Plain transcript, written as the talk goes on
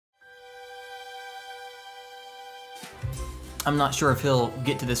I'm not sure if he'll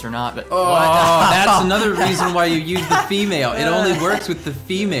get to this or not, but oh, that's another reason why you use the female. It only works with the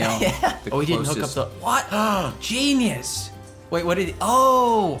female. Yeah. The he didn't hook up closest. the what? Genius. Wait, what did he?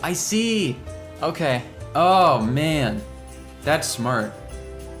 Oh, I see. Okay. Oh man, that's smart.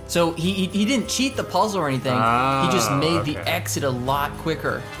 So he didn't cheat the puzzle or anything. He just made the exit a lot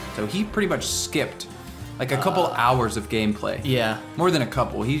quicker. So he pretty much skipped like a couple hours of gameplay. Yeah. More than a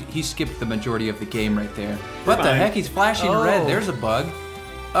couple. He skipped the majority of the game right there. What the heck? He's flashing red. There's a bug.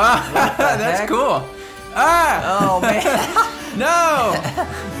 Ah, that's cool. Ah! Oh man. No!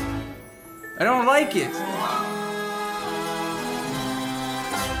 I don't like it.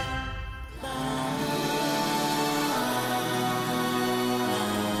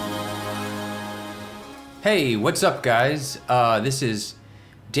 Hey, what's up, guys? This is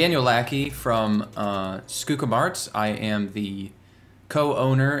Daniel Lackey from Skookum Arts. I am the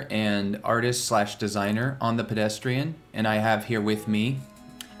co-owner and artist/designer on the Pedestrian, and I have here with me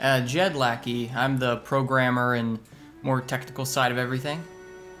Jed Lackey. I'm the programmer and more technical side of everything.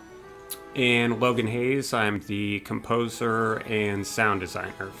 And Logan Hayes. I'm the composer and sound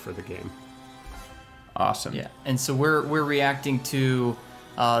designer for the game. Awesome. Yeah, and so we're reacting to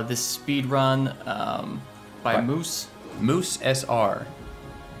this speedrun by MooseSR,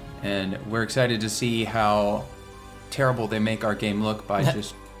 and we're excited to see how terrible they make our game look by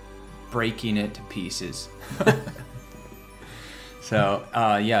just breaking it to pieces. So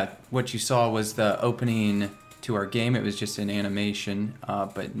yeah, what you saw was the opening to our game. It was just an animation,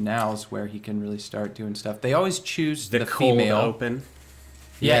 but now's where he can really start doing stuff. They always choose the cold female open.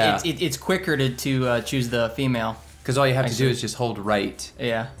 Yeah, it's quicker to choose the female. because all you have to do is just hold right.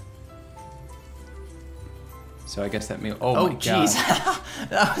 Yeah. So I guess that means oh my jeez.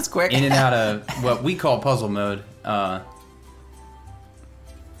 That was quick. In and out of what we call puzzle mode.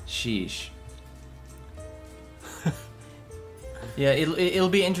 Sheesh. Yeah, it'll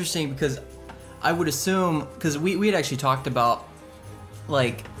be interesting because I would assume, because we had actually talked about,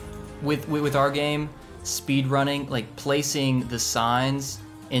 like, with our game, speed running, like placing the signs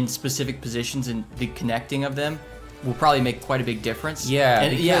in specific positions and the connecting of them will probably make quite a big difference. Yeah,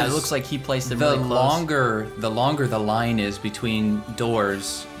 and yeah, it looks like he placed them really close. The longer the line is between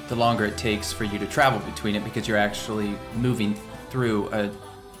doors, the longer it takes for you to travel between it because you're actually moving through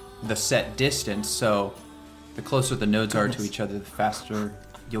the set distance. So the closer the nodes are to each other, the faster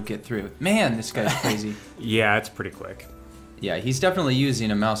you'll get through. Man, this guy's crazy. Yeah, it's pretty quick. Yeah, he's definitely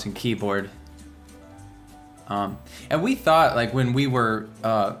using a mouse and keyboard. And we thought, like, when we were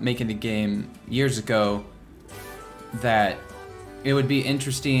making the game years ago, that it would be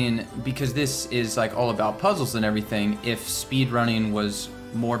interesting, because this is, like, all about puzzles and everything, if speedrunning was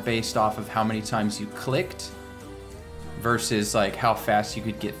more based off of how many times you clicked versus, like, how fast you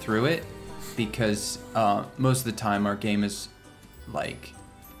could get through it. Because most of the time our game is, like,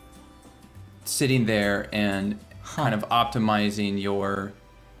 sitting there and kind of optimizing your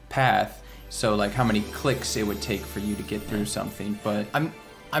path. So, like, how many clicks it would take for you to get through something. But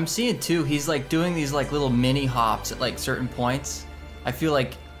I'm seeing too, he's like doing these like little mini hops at like certain points. I feel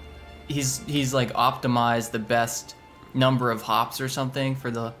like he's like optimized the best number of hops or something for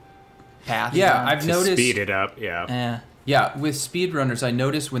the path. yeah, I've noticed. Speed it up, yeah. Yeah, with speedrunners, I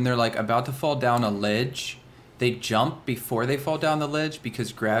notice when they're, like, about to fall down a ledge, they jump before they fall down the ledge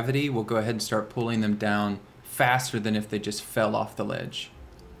because gravity will go ahead and start pulling them down faster than if they just fell off the ledge.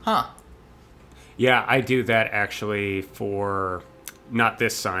 Huh. Yeah, I do that actually for not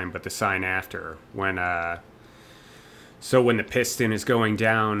this sign, but the sign after. When so when the piston is going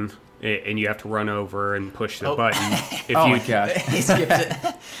down and you have to run over and push the button. If Oh you, my gosh. He skipped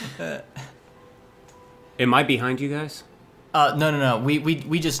it. Am I behind you guys? No.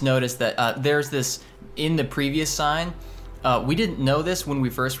 We just noticed that there's this in the previous sign. We didn't know this when we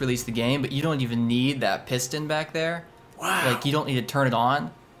first released the game, but you don't even need that piston back there. Wow. Like, you don't need to turn it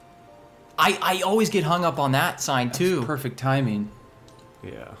on. I always get hung up on that sign too. That's perfect timing.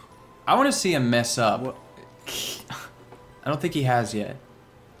 Yeah. I want to see him mess up. I don't think he has yet.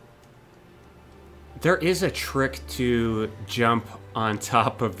 There is a trick to jump on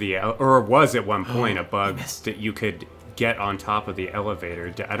top of the, or was at one point a bug that you could get on top of the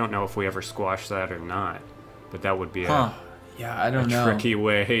elevator. I don't know if we ever squashed that or not, but that would be Yeah, I don't a know. tricky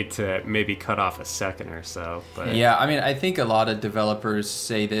way to maybe cut off a second or so. But Yeah, I mean, I think a lot of developers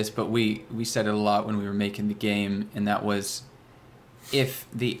say this, but we said it a lot when we were making the game, and that was, if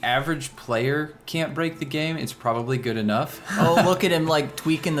the average player can't break the game, it's probably good enough. Oh, look at him like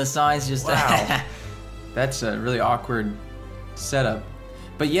tweaking the signs just. Wow. That's a really awkward setup.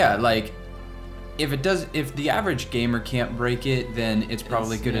 But yeah, like, if the average gamer can't break it, then it's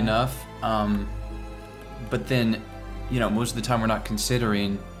probably good enough. but then, you know, most of the time we're not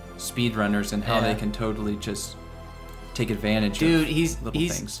considering speedrunners and how they can totally just take advantage of he's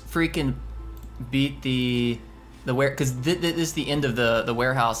things. Freaking beat the because this is the end of the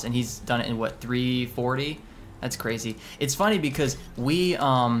warehouse, and he's done it in what, 3:40? That's crazy. It's funny because we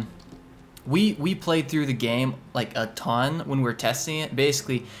played through the game like a ton when we were testing it.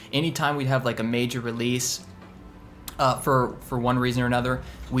 Basically, anytime we'd have like a major release, for one reason or another,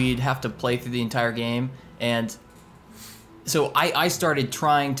 we'd have to play through the entire game. And so I started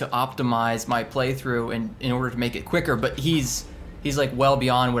trying to optimize my playthrough in order to make it quicker. But he's like well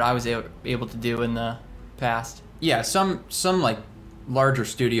beyond what I was able to do in the past. Yeah, some like larger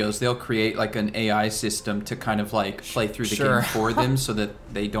studios, they'll create like an AI system to kind of like play through the game for them so that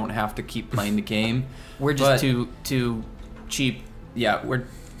they don't have to keep playing the game. We're just too cheap. Yeah,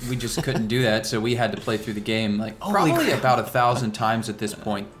 we just couldn't do that, so we had to play through the game like probably about 1,000 times at this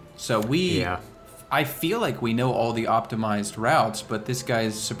point. So I feel like we know all the optimized routes, but this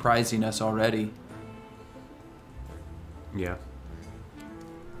guy's surprising us already. Yeah.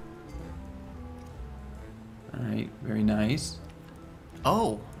 All right, very nice.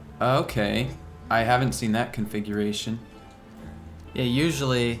 Oh. Okay. I haven't seen that configuration. Yeah,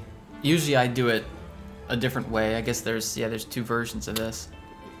 usually I do it a different way. I guess there's 2 versions of this.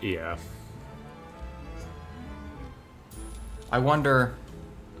 Yeah. I wonder.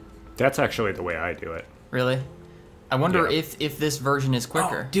 That's actually the way I do it. Really? I wonder if this version is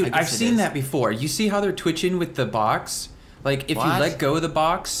quicker. Oh, dude, I've seen that before. You see how they're twitching with the box? Like if you let go of the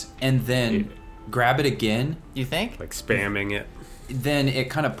box and then grab it again. You think? Like spamming it. Then it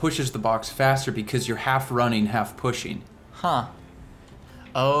kind of pushes the box faster because you're half running, half pushing. Huh.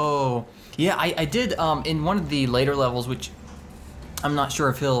 Oh. Yeah, I did in one of the later levels, which I'm not sure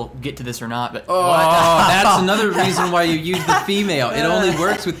if he'll get to this or not, but that's another reason why you use the female. It only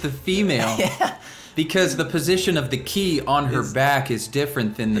works with the female. Yeah. Because the position of the key on her back is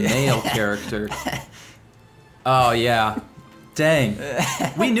different than the male character. Oh, yeah. Dang.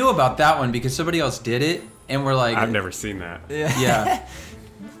 We knew about that one because somebody else did it, and we're like... I've never seen that. Yeah.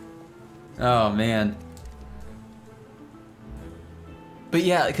 Oh, man. But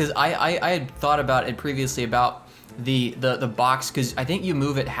yeah, because I had thought about it previously about the box, because I think you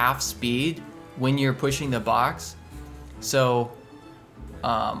move at half speed when you're pushing the box. So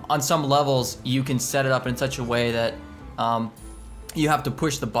on some levels, you can set it up in such a way that you have to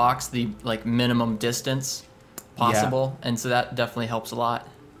push the box the like minimum distance possible, and so that definitely helps a lot.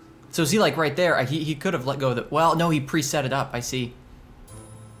 So see, like right there, he could have let go of the. Well, no, he preset it up. I see.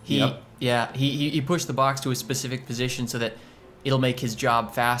 He pushed the box to a specific position so that it'll make his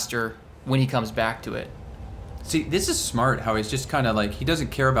job faster when he comes back to it. See, this is smart how he's just kind of like, he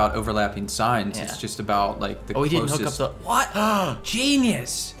doesn't care about overlapping signs. Yeah. It's just about like the closest. He didn't hook up the... What?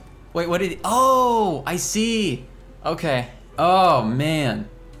 Genius! Wait, what did he... Oh, I see. Okay. Oh, man.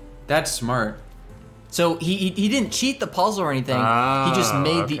 That's smart. So he didn't cheat the puzzle or anything. He just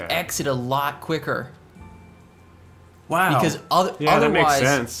made the exit a lot quicker. Wow. Because otherwise... that makes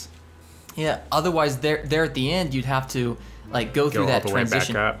sense. Yeah, otherwise there at the end, you'd have to like go through that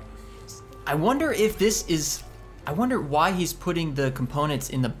transition. Way back up. I wonder if this is... I wonder why he's putting the components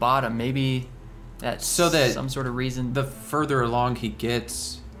in the bottom. Maybe that's so that some sort of reason. The further along he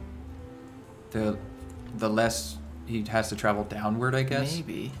gets, the less he has to travel downward, I guess.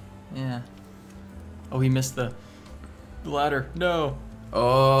 Maybe. Yeah. Oh, he missed the ladder. No.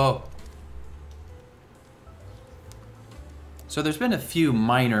 Oh. So there's been a few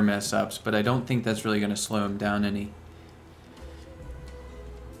minor mess ups, but I don't think that's really going to slow him down any.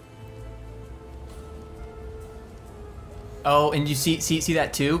 Oh, and you see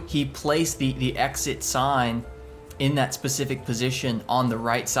that too? He placed the exit sign in that specific position on the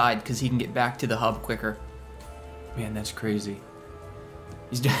right side because he can get back to the hub quicker. Man, that's crazy.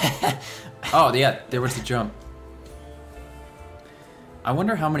 He's doing. Oh, yeah, there was the jump. I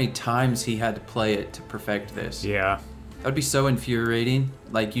wonder how many times he had to play it to perfect this. Yeah. That would be so infuriating.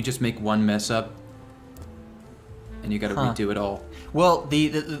 Like, you just make one mess up, and you got to redo it all. Well,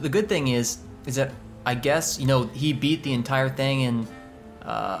 the good thing is that I guess, you know, he beat the entire thing in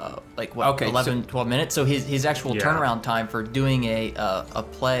like what, 12 minutes. So his actual turnaround time for doing a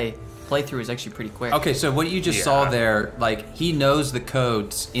playthrough is actually pretty quick. Okay, so what you just saw there, like, he knows the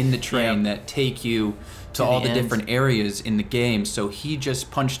codes in the train that take you to all the different areas in the game. So he just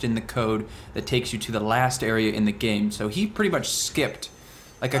punched in the code that takes you to the last area in the game. So he pretty much skipped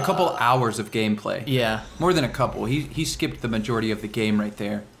like a couple hours of gameplay. Yeah. More than a couple. He skipped the majority of the game right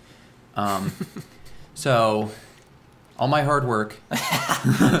there. So, all my hard work.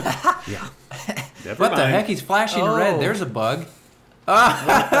 Yeah. What the heck? He's flashing red. There's a bug.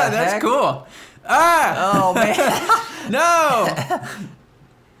 That's cool. Ah! Oh man. No!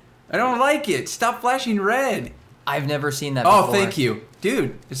 I don't like it. Stop flashing red. I've never seen that before. Oh, thank you.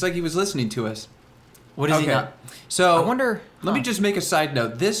 Dude, it's like he was listening to us. What is he not? So, I wonder. Let me just make a side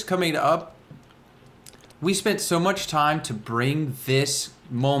note. This coming up, we spent so much time to bring this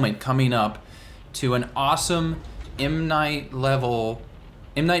moment coming up to an awesome M. Night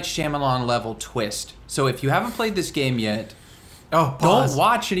Shyamalan level twist. So if you haven't played this game yet, don't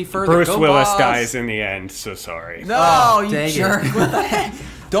watch any further. Bruce Willis pause. dies in the end, so sorry. No, you dang it. jerk. What the heck?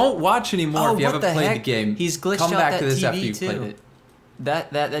 Don't watch anymore if you what haven't the played heck? the game. He's glitched Come out back that to this TV after you've too. played it.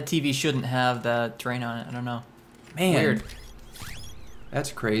 That TV shouldn't have the terrain on it. I don't know. Man, Weird.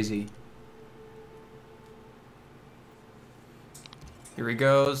 That's crazy. Here he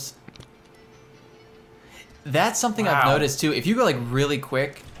goes. That's something I've Wow. noticed too. If you go like really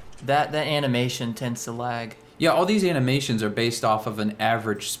quick, that animation tends to lag. Yeah, all these animations are based off of an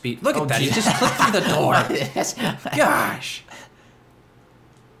average speed. Look at that, he geez. just clicked through the door. Gosh.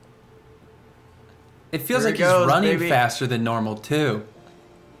 It feels There like it goes, he's running baby. faster than normal, too.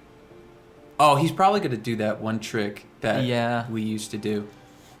 Oh, he's probably going to do that one trick that we used to do.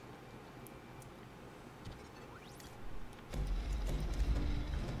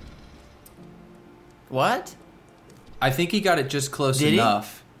 What? I think he got it just close Did he?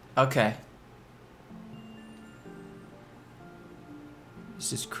 enough. Okay.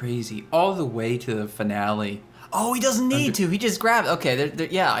 This is crazy. All the way to the finale. Oh, he doesn't need to. He just grabbed. Okay,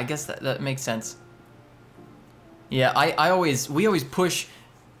 yeah, I guess that makes sense. Yeah, we always push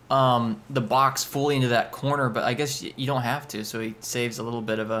the box fully into that corner, but I guess you don't have to, so he saves a little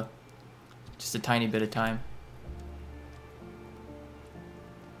bit of just a tiny bit of time.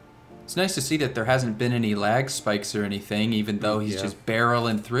 It's nice to see that there hasn't been any lag spikes or anything, even though he's just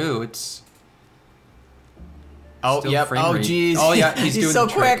barreling through. It's Oh, still yep. frame Oh, rate. jeez. Oh, yeah, he's doing so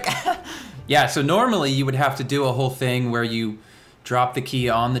the trick. quick. Yeah, so normally you would have to do a whole thing where you drop the key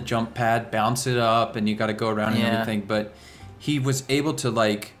on the jump pad, bounce it up, and you got to go around and everything. But he was able to,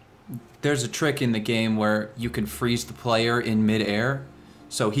 like, there's a trick in the game where you can freeze the player in midair.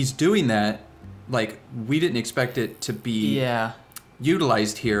 So he's doing that. Like, we didn't expect it to be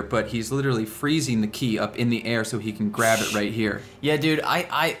utilized here, but he's literally freezing the key up in the air so he can grab it right here. Yeah, dude,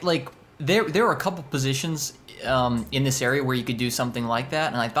 I like, there were a couple positions in this area where you could do something like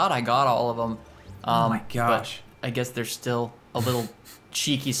that, and I thought I got all of them. Oh my gosh. But I guess there's still a little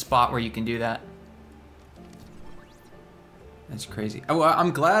cheeky spot where you can do that. That's crazy. Oh,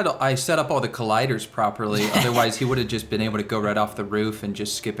 I'm glad I set up all the colliders properly. Otherwise, he would have just been able to go right off the roof and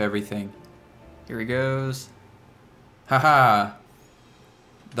just skip everything. Here he goes. Haha.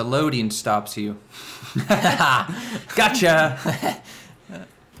 The loading stops you. Gotcha.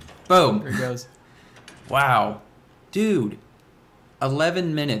 Boom. Here he goes. Wow. Dude.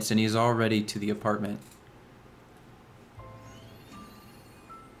 11 minutes and he's already to the apartment.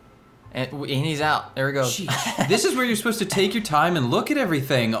 And he's out. There he goes. Sheesh. This is where you're supposed to take your time and look at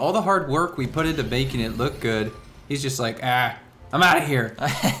everything. All the hard work we put into making it look good. He's just like, I'm out of here.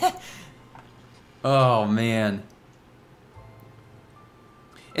 Oh, man.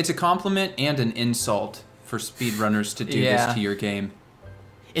 It's a compliment and an insult for speedrunners to do this to your game.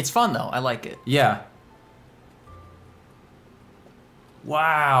 It's fun, though. I like it. Yeah.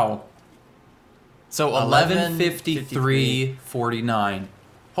 Wow. So 11:53:49.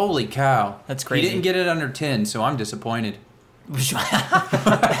 Holy cow. That's crazy. He didn't get it under 10, so I'm disappointed. No,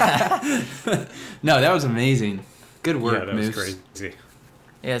 that was amazing. Good work, Yeah, that Moose. was crazy.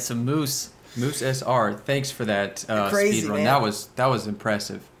 Yeah, so MooseSR, thanks for that Crazy, speedrun. man. That was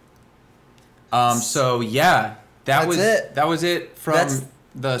impressive. So yeah, that was it from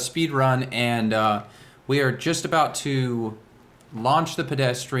the speedrun, and we are just about to launch the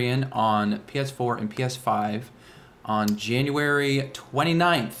Pedestrian on PS4 and PS5 on January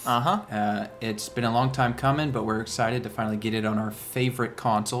 29th. It's been a long time coming, but we're excited to finally get it on our favorite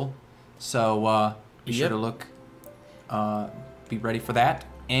console. So be sure to look, be ready for that.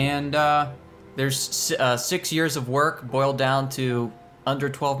 And there's 6 years of work boiled down to under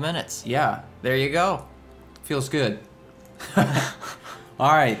 12 minutes. Yeah. There you go. Feels good. All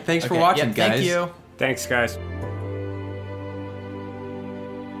right. Thanks for watching, guys. Thank you. Thanks, guys.